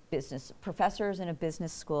 business professors in a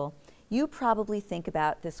business school, you probably think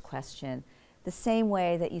about this question the same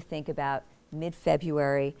way that you think about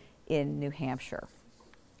mid-February in New Hampshire,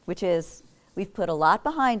 which is, we've put a lot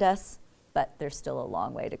behind us, but there's still a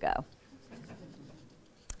long way to go.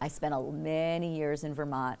 I spent many years in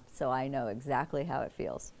Vermont, so I know exactly how it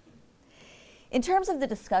feels. In terms of the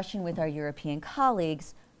discussion with our European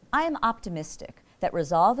colleagues, I am optimistic that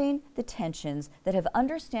resolving the tensions that have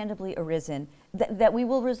understandably arisen, that we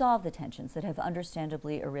will resolve the tensions that have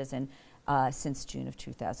understandably arisen since June of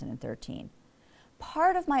 2013.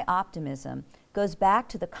 Part of my optimism goes back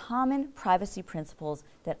to the common privacy principles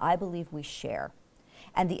that I believe we share,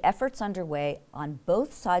 and the efforts underway on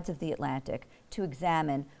both sides of the Atlantic to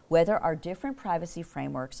examine whether our different privacy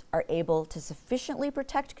frameworks are able to sufficiently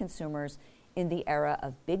protect consumers in the era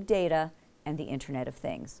of big data and the Internet of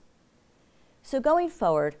Things. So going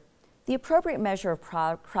forward, the appropriate measure of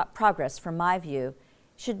progress, from my view,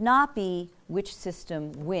 should not be which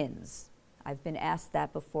system wins. I've been asked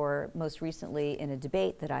that before, most recently in a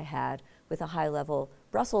debate that I had with a high-level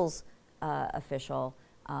Brussels official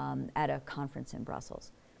at a conference in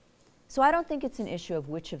Brussels. So I don't think it's an issue of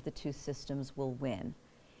which of the two systems will win.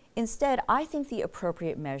 Instead, I think the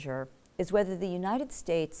appropriate measure is whether the United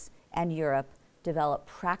States and Europe develop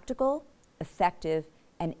practical, effective,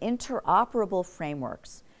 and interoperable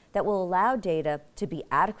frameworks that will allow data to be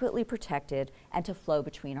adequately protected and to flow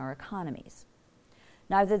between our economies.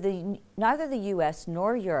 Neither the US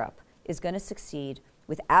nor Europe is going to succeed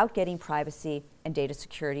without getting privacy and data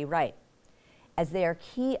security right, as they are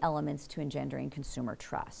key elements to engendering consumer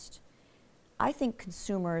trust. I think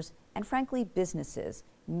consumers, and frankly businesses,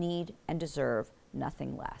 need and deserve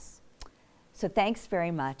nothing less. So thanks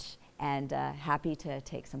very much, and happy to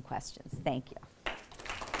take some questions. Thank you.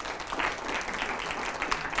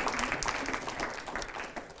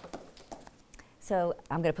 So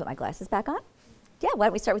I'm going to put my glasses back on. Yeah, why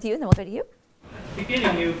don't we start with you, and then we'll go to you. At the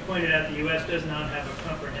beginning, you pointed out the U.S. does not have a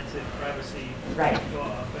comprehensive privacy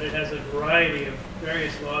law, but it has a variety of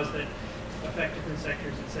various laws that affect different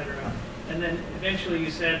sectors, et cetera. And then eventually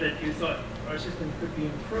you said that you thought our system could be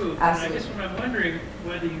improved. Absolutely. And I guess what I'm wondering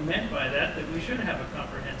whether you meant by that we should have a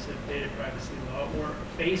comprehensive data privacy law or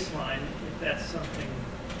a baseline, if that's something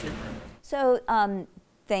different. So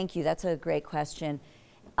thank you. That's a great question.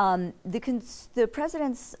 The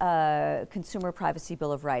President's Consumer Privacy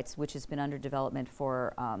Bill of Rights, which has been under development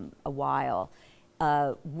for a while,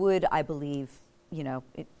 would, I believe,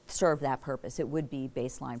 serve that purpose. It would be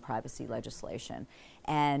baseline privacy legislation.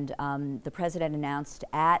 And the President announced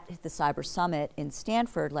at the Cyber Summit in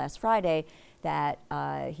Stanford last Friday that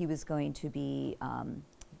he was going to be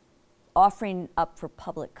offering up for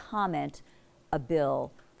public comment a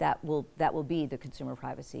bill that will be the Consumer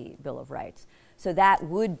Privacy Bill of Rights. So that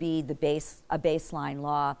would be a baseline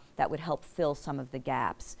law that would help fill some of the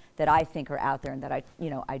gaps that I think are out there and that I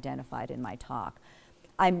identified in my talk.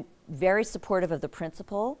 I'm very supportive of the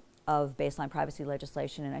principle of baseline privacy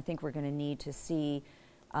legislation, and I think we're going to need to see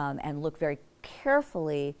and look very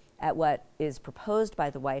carefully at what is proposed by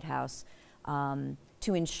the White House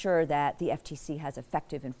to ensure that the FTC has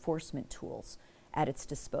effective enforcement tools at its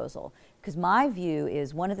disposal. Because my view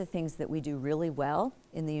is one of the things that we do really well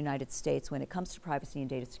in the United States when it comes to privacy and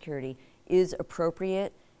data security is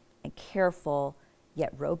appropriate and careful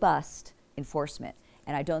yet robust enforcement.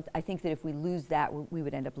 And I think that if we lose that, we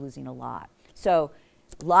would end up losing a lot. So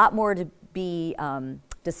a lot more to be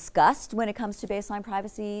discussed when it comes to baseline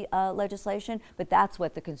privacy legislation, but that's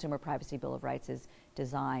what the Consumer Privacy Bill of Rights is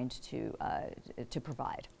designed to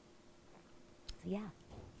provide. So yeah.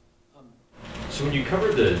 So when you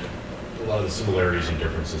covered a lot of the similarities and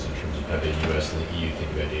differences in terms of how the U.S. and the EU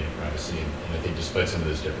think about data privacy, and I think despite some of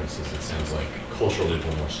those differences, it sounds like culturally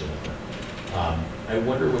we're more similar. I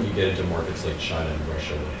wonder when you get into markets like China and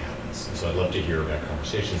Russia, what happens? And so I'd love to hear about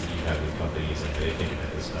conversations that you've had with companies and how they think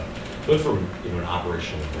about this stuff, both from an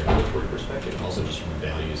operational and regulatory perspective, and also just from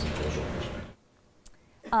values and cultural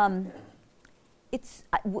perspective. It's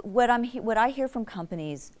what I hear from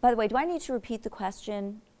companies. By the way, do I need to repeat the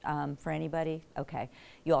question for anybody? Okay,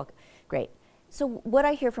 you all, great. So what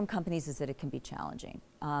I hear from companies is that it can be challenging.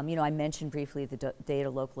 I mentioned briefly the data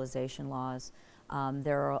localization laws.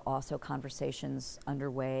 There are also conversations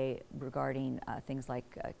underway regarding things like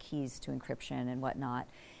keys to encryption and whatnot,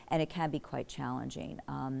 and it can be quite challenging.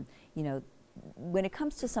 You know, when it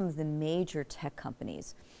comes to some of the major tech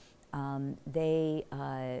companies, they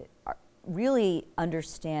really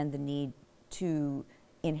understand the need to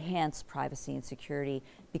enhance privacy and security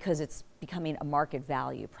because it's becoming a market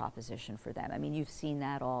value proposition for them. I mean, you've seen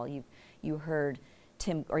that all. You heard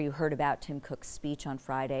about Tim Cook's speech on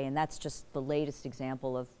Friday, and that's just the latest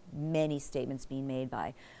example of many statements being made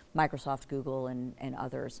by Microsoft, Google, and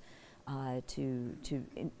others to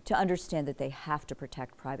understand that they have to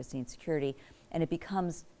protect privacy and security. And it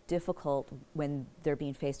becomes difficult when they're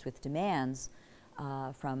being faced with demands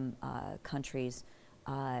from countries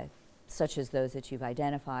such as those that you've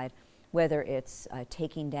identified, whether it's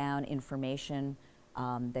taking down information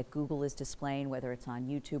that Google is displaying, whether it's on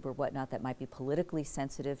YouTube or whatnot, that might be politically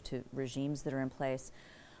sensitive to regimes that are in place,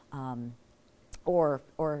 or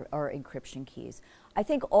encryption keys. I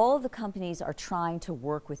think all of the companies are trying to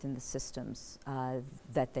work within the systems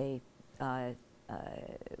that they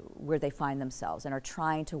where they find themselves, and are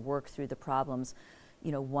trying to work through the problems,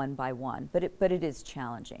 you know, one by one. But it is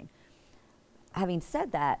challenging. Having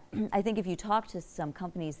said that, I think if you talk to some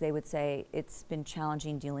companies, they would say it's been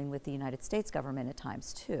challenging dealing with the United States government at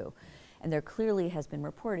times too. And there clearly has been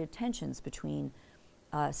reported tensions between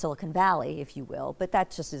Silicon Valley, if you will, but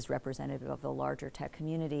that just is representative of the larger tech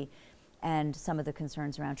community, and some of the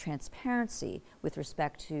concerns around transparency with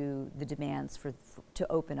respect to the demands to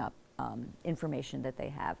open up information that they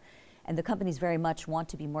have. And the companies very much want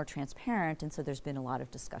to be more transparent, and so there's been a lot of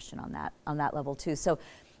discussion on that level too. So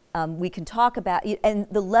we can talk about, and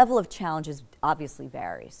the level of challenges obviously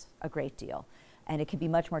varies a great deal, and it can be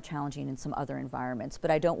much more challenging in some other environments,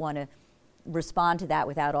 but I don't want to respond to that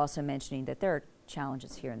without also mentioning that there are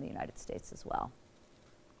challenges here in the United States as well.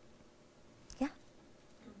 Yeah?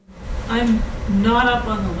 I'm not up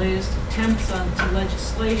on the latest attempts to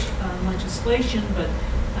legislation, but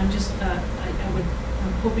I'm just,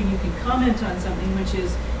 I'm hoping you can comment on something, which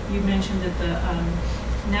is, you mentioned that the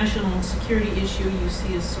national security issue you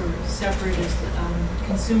see as sort of separate as the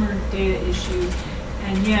consumer data issue,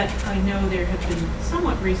 and yet I know there have been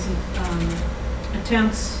somewhat recent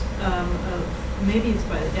attempts of, maybe it's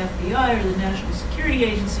by the FBI or the National Security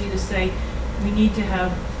Agency, to say we need to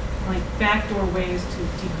have like backdoor ways to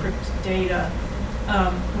decrypt data,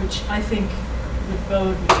 which I think would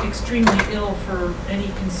bode extremely ill for any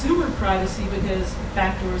consumer privacy, because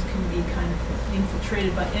backdoors can be kind of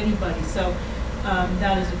infiltrated by anybody. So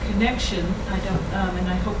that is a connection. I don't, and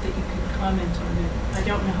I hope that you can comment on it. I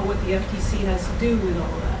don't know what the FTC has to do with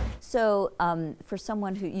all of that. So for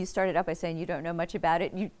someone who, you started out by saying you don't know much about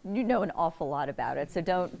it, you know an awful lot about it. So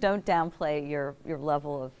don't downplay your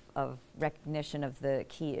level of recognition of the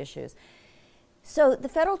key issues. So the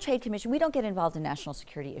Federal Trade Commission, we don't get involved in national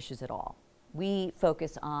security issues at all. We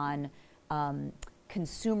focus on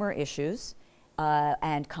consumer issues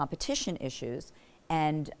and competition issues.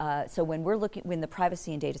 And so when we're looking, in the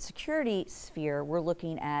privacy and data security sphere, we're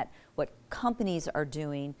looking at what companies are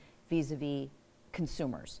doing vis-a-vis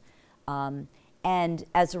consumers. And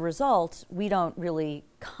as a result, we don't really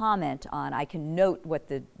comment on, I can note what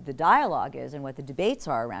the dialogue is and what the debates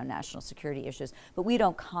are around national security issues, but we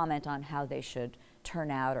don't comment on how they should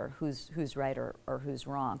turn out or who's right or who's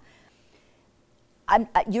wrong.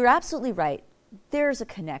 You're absolutely right. There's a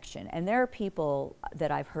connection, and there are people that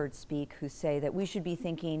I've heard speak who say that we should be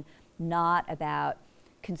thinking not about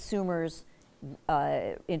consumers'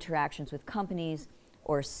 interactions with companies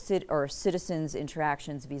or citizens'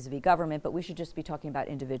 interactions vis-a-vis government, but we should just be talking about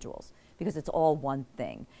individuals, because it's all one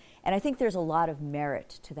thing. And I think there's a lot of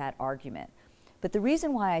merit to that argument. But the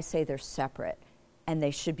reason why I say they're separate, and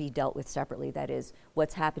they should be dealt with separately, that is,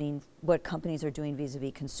 what's happening, what companies are doing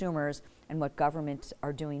vis-a-vis consumers, and what governments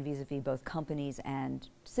are doing vis-a-vis both companies and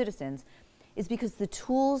citizens, is because the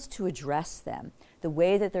tools to address them, the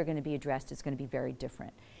way that they're going to be addressed, is going to be very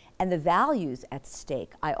different. And the values at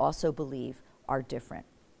stake, I also believe, are different.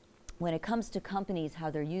 When it comes to companies, how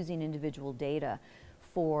they're using individual data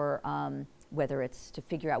for whether it's to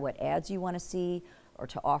figure out what ads you want to see, or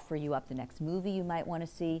to offer you up the next movie you might want to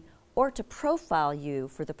see, or to profile you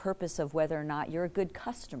for the purpose of whether or not you're a good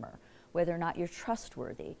customer, whether or not you're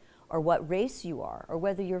trustworthy, or what race you are, or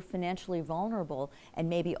whether you're financially vulnerable and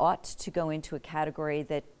maybe ought to go into a category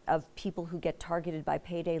of people who get targeted by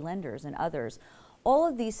payday lenders and others. All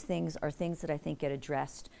of these things are things that I think get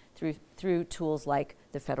addressed through tools like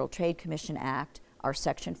the Federal Trade Commission Act, our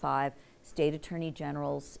Section 5, state attorney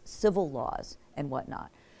generals, civil laws, and whatnot.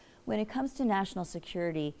 When it comes to national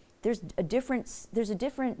security, there's a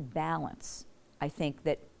different balance, I think,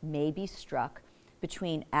 that may be struck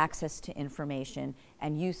between access to information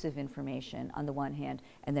and use of information on the one hand,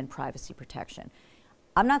 and then privacy protection.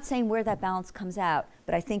 I'm not saying where that balance comes out,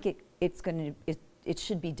 but I think it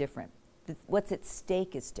should be different. What's at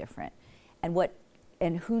stake is different,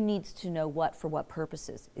 and who needs to know what for what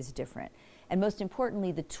purposes is different. And most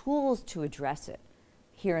importantly, the tools to address it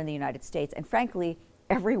here in the United States, and frankly,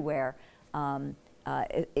 everywhere,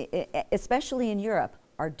 especially in Europe,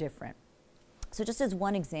 are different. So just as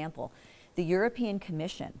one example, the European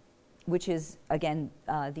Commission, which is, again,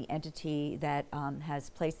 the entity that has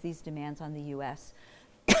placed these demands on the US,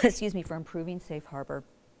 excuse me, for improving safe harbor,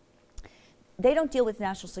 they don't deal with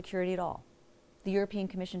national security at all. The European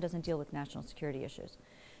Commission doesn't deal with national security issues.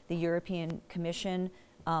 The European Commission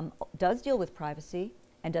does deal with privacy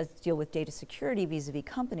and does deal with data security vis-a-vis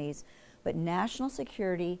companies, but national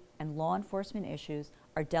security and law enforcement issues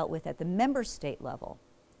are dealt with at the member state level,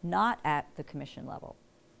 not at the Commission level.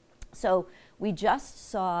 So we just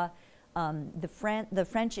saw the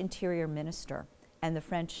French Interior Minister and the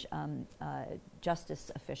French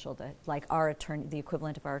justice official, like our attorney, the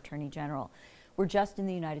equivalent of our Attorney General, were just in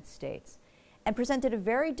the United States and presented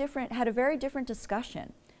had a very different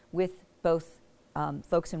discussion with both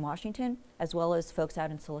folks in Washington as well as folks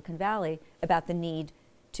out in Silicon Valley about the need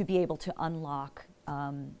to be able to unlock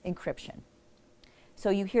encryption. So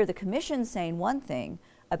you hear the Commission saying one thing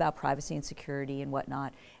about privacy and security and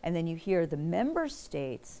whatnot, and then you hear the member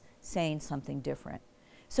states saying something different.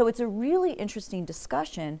 So it's a really interesting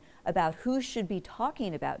discussion about who should be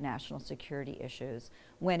talking about national security issues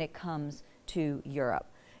when it comes to Europe.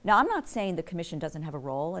 Now, I'm not saying the Commission doesn't have a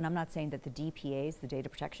role, and I'm not saying that the DPAs, the data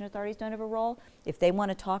protection authorities, don't have a role. If they want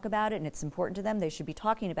to talk about it and it's important to them, they should be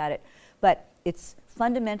talking about it. But it's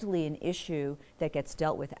fundamentally an issue that gets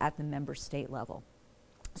dealt with at the member state level.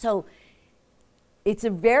 So it's a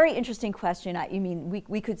very interesting question. I mean,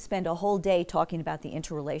 we could spend a whole day talking about the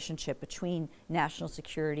interrelationship between national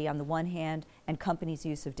security on the one hand and companies'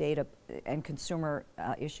 use of data and consumer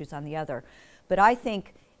issues on the other. But I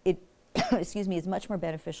think it, excuse me, is much more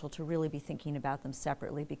beneficial to really be thinking about them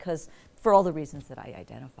separately because for all the reasons that I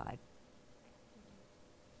identified.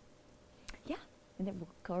 Yeah, and then we'll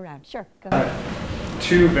go around. Sure, go ahead.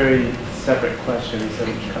 Two very separate questions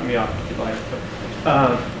that cut me off if you'd like.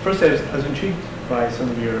 First, I was intrigued by some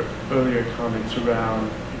of your earlier comments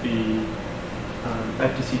around the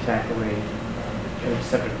FTC tackling kind of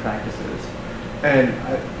separate practices. And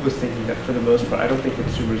I was thinking that for the most part, I don't think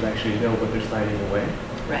consumers actually know what they're signing away.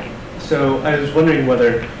 Right. So I was wondering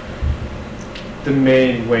whether the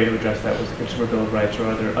main way to address that was the Consumer Bill of Rights, or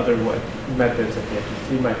are there other methods that the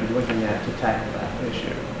FTC might be looking at to tackle that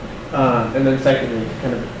issue? And then secondly,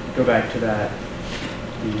 kind of go back to that,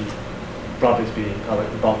 the broadly speaking, call it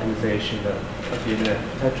the balkanization of the internet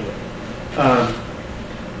potentially.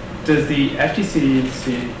 Does the FTC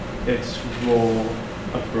see its role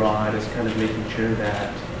abroad as kind of making sure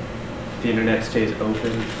that the internet stays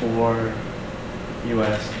open for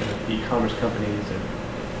U.S. kind of e-commerce companies and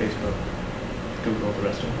Facebook, Google, the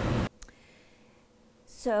rest of them?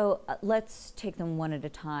 So let's take them one at a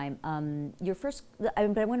time. Your first, but I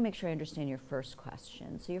want to make sure I understand your first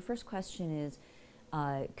question. So your first question is,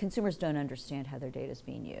 consumers don't understand how their data is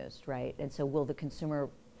being used, right? And so will the consumer,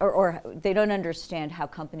 or they don't understand how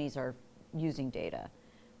companies are using data,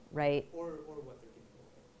 right? Or what they're giving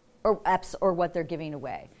away. Or what they're giving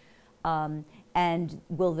away. And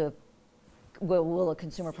will a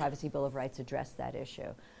Consumer Privacy Bill of Rights address that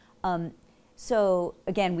issue? So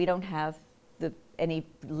again, we don't have any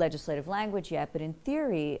legislative language yet, but in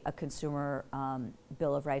theory, a Consumer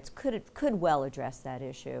Bill of Rights could well address that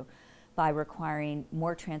issue by requiring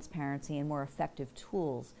more transparency and more effective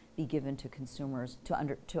tools be given to consumers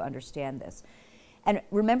to understand this. And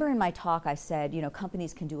remember in my talk I said, you know,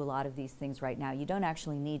 companies can do a lot of these things right now. You don't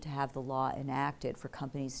actually need to have the law enacted for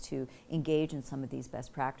companies to engage in some of these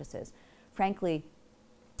best practices. Frankly,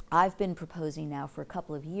 I've been proposing now for a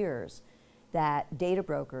couple of years that data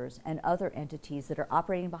brokers and other entities that are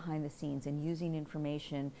operating behind the scenes and using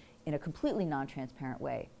information in a completely non-transparent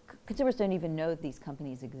way. Consumers don't even know these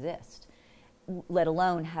companies exist, let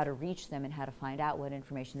alone how to reach them and how to find out what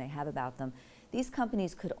information they have about them. These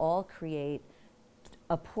companies could all create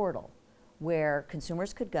a portal where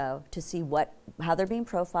consumers could go to see how they're being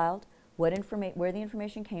profiled, where the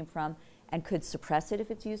information came from, and could suppress it if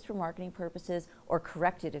it's used for marketing purposes or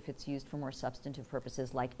correct it if it's used for more substantive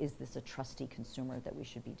purposes, like is this a trusty consumer that we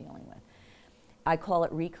should be dealing with. I call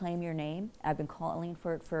it Reclaim Your Name. I've been calling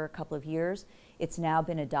for it for a couple of years. It's now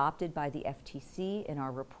been adopted by the FTC in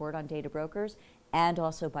our report on data brokers and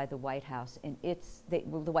also by the White House. And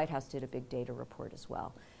the White House did a big data report as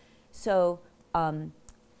well. So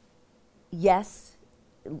yes,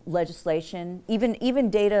 legislation, even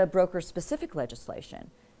data broker-specific legislation,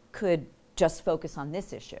 could just focus on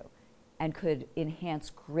this issue and could enhance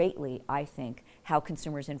greatly, I think, how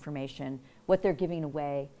consumers' information, what they're giving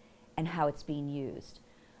away, and how it's being used.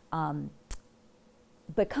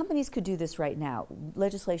 But companies could do this right now.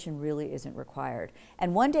 Legislation really isn't required.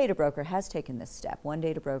 And one data broker has taken this step. One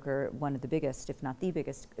data broker, one of the biggest, if not the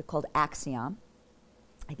biggest, called Axiom.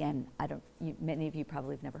 Again, many of you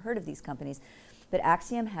probably have never heard of these companies, but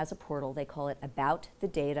Axiom has a portal. They call it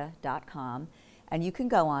aboutthedata.com, and you can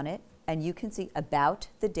go on it, and you can see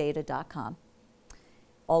aboutthedata.com,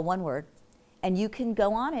 all one word, and you can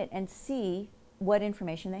go on it and see what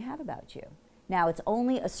information they have about you. Now, it's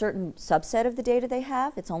only a certain subset of the data they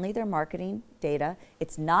have. It's only their marketing data.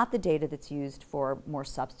 It's not the data that's used for more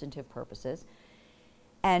substantive purposes.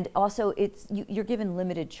 And also, you're given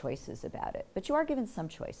limited choices about it, but you are given some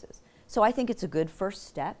choices. So I think it's a good first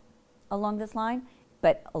step along this line,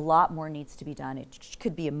 but a lot more needs to be done. It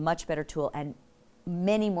could be a much better tool, and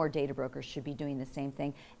many more data brokers should be doing the same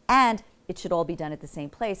thing. And it should all be done at the same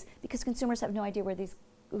place, because consumers have no idea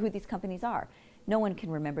who these companies are. No one can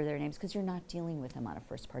remember their names because you're not dealing with them on a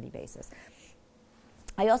first-party basis.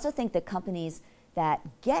 I also think that companies that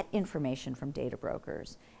get information from data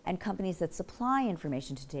brokers and companies that supply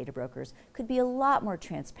information to data brokers could be a lot more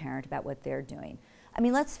transparent about what they're doing. I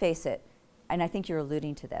mean, let's face it, and I think you're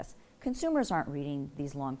alluding to this, consumers aren't reading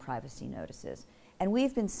these long privacy notices. And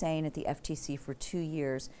we've been saying at the FTC for 2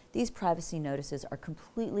 years, these privacy notices are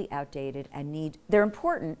completely outdated and they're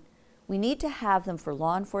important. We need to have them for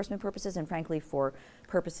law enforcement purposes and, frankly, for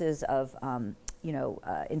purposes of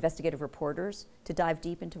investigative reporters to dive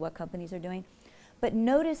deep into what companies are doing. But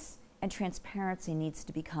notice and transparency needs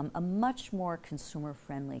to become a much more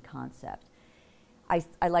consumer-friendly concept.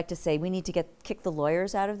 I like to say we need to kick the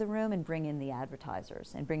lawyers out of the room and bring in the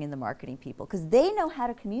advertisers and bring in the marketing people, because they know how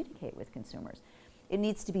to communicate with consumers. It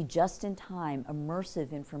needs to be just-in-time,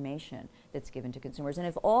 immersive information that's given to consumers. And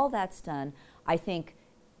if all that's done, I think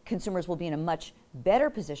consumers will be in a much better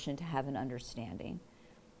position to have an understanding.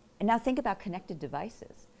 And now think about connected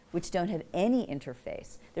devices, which don't have any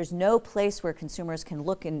interface. There's no place where consumers can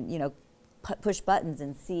look and push buttons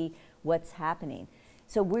and see what's happening.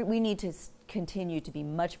 So we need to continue to be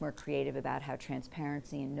much more creative about how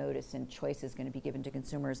transparency and notice and choice is going to be given to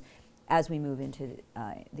consumers as we move into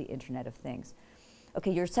the Internet of Things.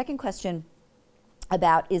 Okay, your second question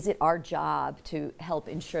about, is it our job to help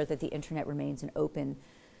ensure that the Internet remains an open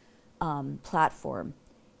platform?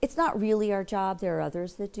 It's not really our job. There are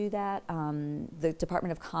others that do that. The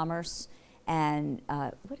Department of Commerce and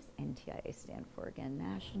what does NTIA stand for again?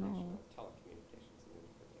 National Telecommunications and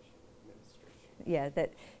Information Administration. Yeah.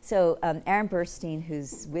 So Aaron Burstein,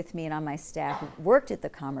 who's with me and on my staff, worked at the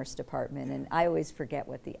Commerce Department, and I always forget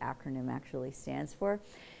what the acronym actually stands for.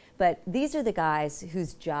 But these are the guys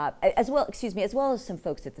whose job, as well as some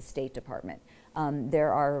folks at the State Department.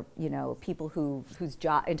 There are, people whose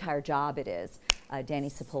entire job it is. Danny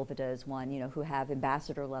Sepulveda is one, who have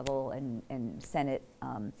ambassador level and Senate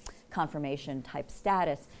confirmation type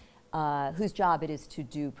status, whose job it is to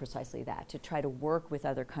do precisely that, to try to work with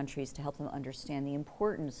other countries to help them understand the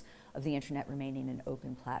importance of the Internet remaining an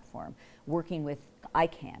open platform, working with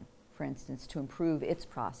ICANN, for instance, to improve its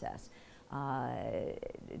process,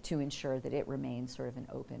 to ensure that it remains sort of an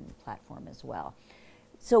open platform as well.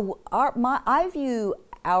 So I view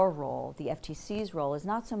our role, the FTC's role, is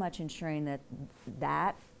not so much ensuring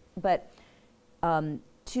but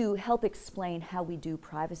to help explain how we do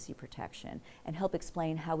privacy protection and help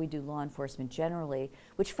explain how we do law enforcement generally,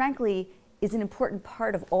 which frankly is an important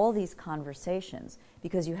part of all these conversations,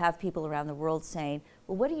 because you have people around the world saying,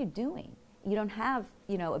 well, what are you doing? You don't have,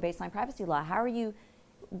 a baseline privacy law.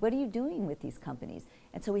 What are you doing with these companies?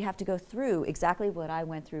 And so we have to go through exactly what I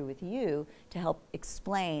went through with you to help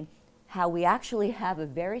explain how we actually have a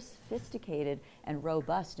very sophisticated and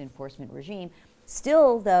robust enforcement regime,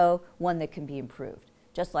 still, though, one that can be improved.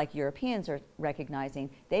 Just like Europeans are recognizing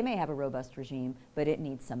they may have a robust regime, but it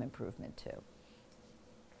needs some improvement too.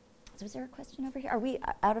 So is there a question over here? Are we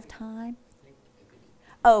out of time?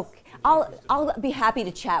 Oh, I'll be happy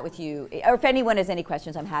to chat with you. Or if anyone has any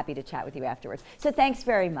questions, I'm happy to chat with you afterwards. So thanks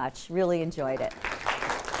very much. Really enjoyed it.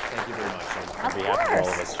 Thank you very much. On behalf of all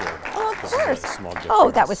of us here. Oh, of course. Small gift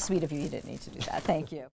Oh, that was sweet of you. You didn't need to do that. Thank you.